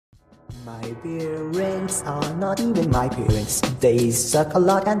My parents are not even my parents. They suck a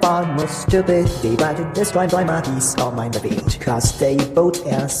lot and are most stupid. They try to destroy my peace of mind a bit. Cause they both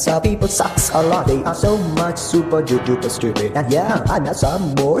as people sucks a lot. They are so much super duper stupid. And yeah, I met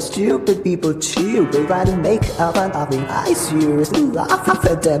some more stupid people too. They try to make fun of me. I seriously laugh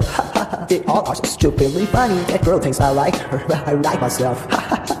at them. They all are so stupidly funny. That girl thinks I like her, but I like myself.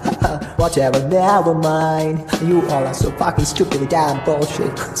 Whatever, never mind. You all are so fucking stupidly damn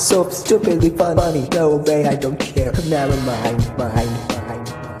bullshit. So stupidly funny. No way, I don't care. Never mind,